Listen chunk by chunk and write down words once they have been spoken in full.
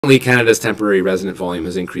Canada's temporary resident volume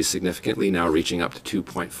has increased significantly, now reaching up to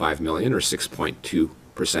 2.5 million, or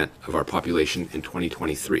 6.2% of our population in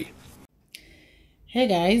 2023. Hey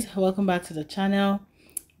guys, welcome back to the channel.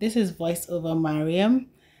 This is voiceover Mariam.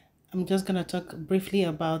 I'm just going to talk briefly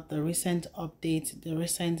about the recent updates, the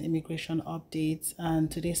recent immigration updates, and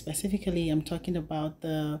today specifically I'm talking about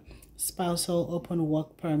the spousal open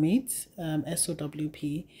work permits,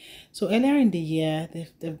 SOWP. So earlier in the year, there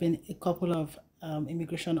have been a couple of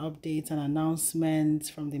immigration updates and announcements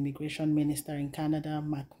from the immigration minister in Canada,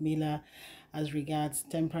 Mark Miller, as regards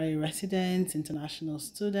temporary residents, international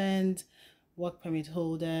students, work permit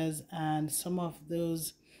holders, and some of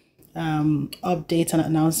those updates and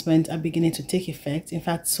announcements are beginning to take effect. In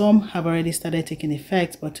fact, some have already started taking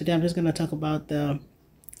effect, but today I'm just going to talk about the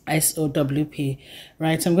SOWP,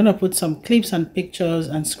 right? So I'm going to put some clips and pictures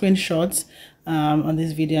and screenshots on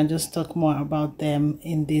this video and just talk more about them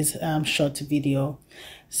in this short video.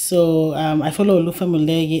 So I follow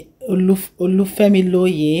Olufemi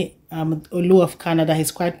Loye, Olu of Canada.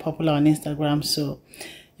 He's quite popular on Instagram, so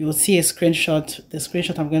you will see a screenshot. The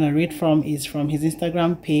screenshot I'm going to read from is from his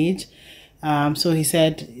Instagram page. So he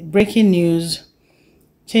said, breaking news,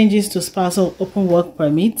 changes to spousal open work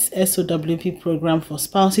permits, SOWP program for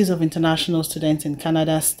spouses of international students in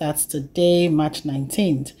Canada starts today, March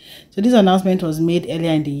 19th. So this announcement was made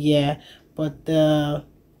earlier in the year, but the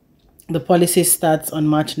policy starts on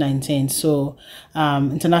March 19th. So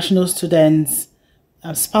international students,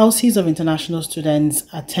 spouses of international students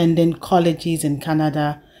attending colleges in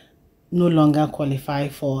Canada no longer qualify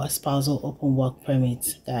for a spousal open work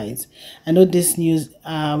permit, guys. I know this news,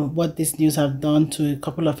 what this news have done to a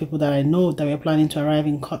couple of people that I know that were planning to arrive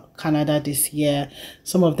in Canada this year.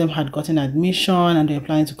 Some of them had gotten admission and they were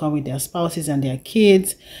planning to come with their spouses and their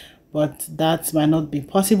kids, but that might not be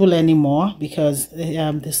possible anymore because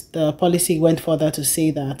the policy went further to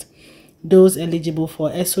say that those eligible for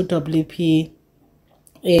SOWP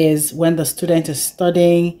is when the student is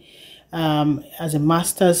studying as a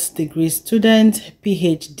master's degree student,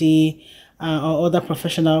 PhD, or other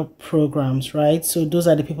professional programs, right? So those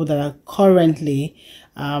are the people that are currently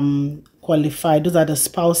qualified. Those are the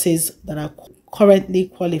spouses that are currently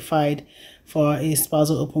qualified for a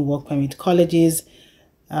spousal open work permit. Colleges,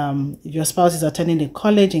 if your spouse is attending a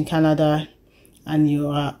college in Canada and you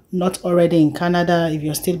are not already in Canada, if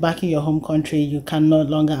you're still back in your home country, you can no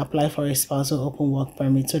longer apply for a spousal open work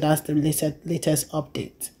permit. So that's the latest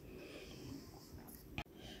update.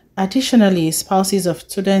 Additionally, spouses of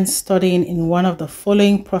students studying in one of the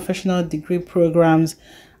following professional degree programs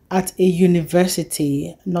at a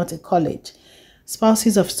university, not a college.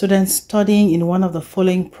 Spouses of students studying in one of the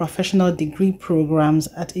following professional degree programs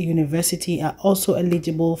at a university are also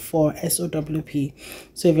eligible for SOWP.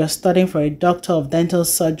 So if you're studying for a Doctor of Dental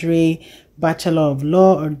Surgery, Bachelor of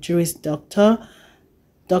Law or Juris Doctor,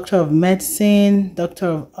 Doctor of Medicine, Doctor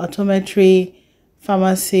of Optometry,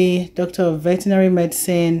 Pharmacy, Doctor of Veterinary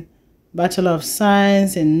Medicine, Bachelor of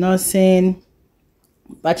Science in Nursing,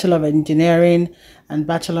 Bachelor of Engineering, and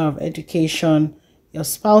Bachelor of Education, your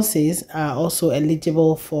spouses are also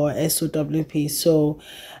eligible for SOWP. So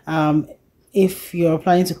if you're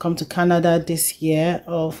planning to come to Canada this year,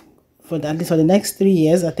 or at least for the next 3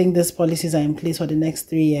 years, I think these policies are in place for the next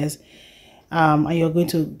 3 years, and you're going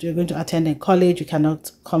to attend a college, you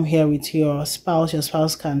cannot come here with your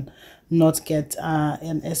spouse can not get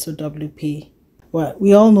an SOWP. Well,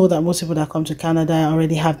 we all know that most people that come to Canada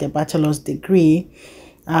already have their bachelor's degree.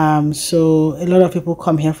 So a lot of people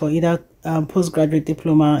come here for either postgraduate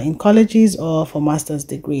diploma in colleges or for master's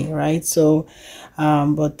degree, right? So,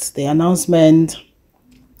 but the announcement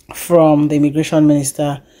from the immigration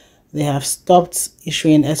minister, they have stopped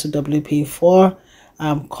issuing SOWP for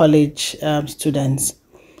college students.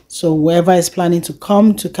 So whoever is planning to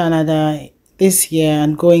come to Canada this year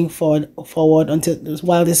and going forward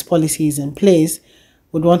while this policy is in place,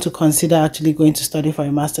 would want to consider actually going to study for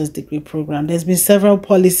a master's degree program. There's been several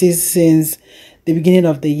policies since the beginning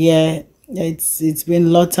of the year. It's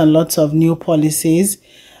been lots and lots of new policies,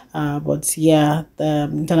 but yeah, the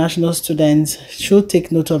international students should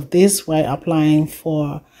take note of this while applying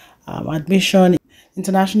for admission.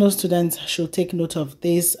 International students should take note of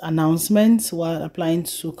these announcements while applying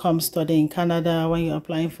to come study in Canada. When you're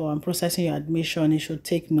applying for and processing your admission, you should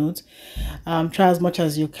take note. Try as much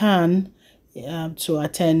as you can to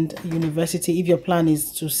attend university if your plan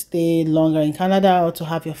is to stay longer in Canada or to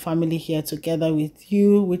have your family here together with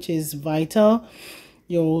you, which is vital.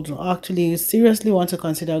 You'll actually seriously want to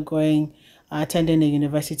consider going attending a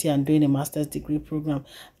university and doing a master's degree program.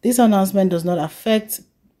 This announcement does not affect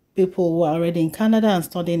people who are already in Canada and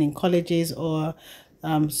studying in colleges or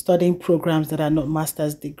studying programs that are not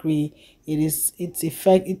master's degree.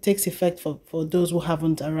 It takes effect for those who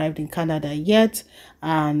haven't arrived in Canada yet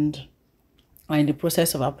and are in the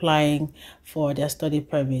process of applying for their study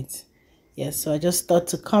permit. Yes, so I just thought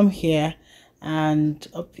to come here and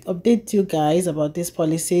update you guys about these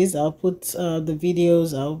policies. I'll put the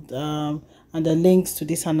videos out and the links to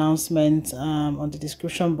this announcement on the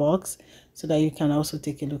description box so that you can also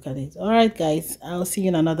take a look at it. All right, guys, I'll see you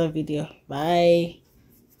in another video. Bye.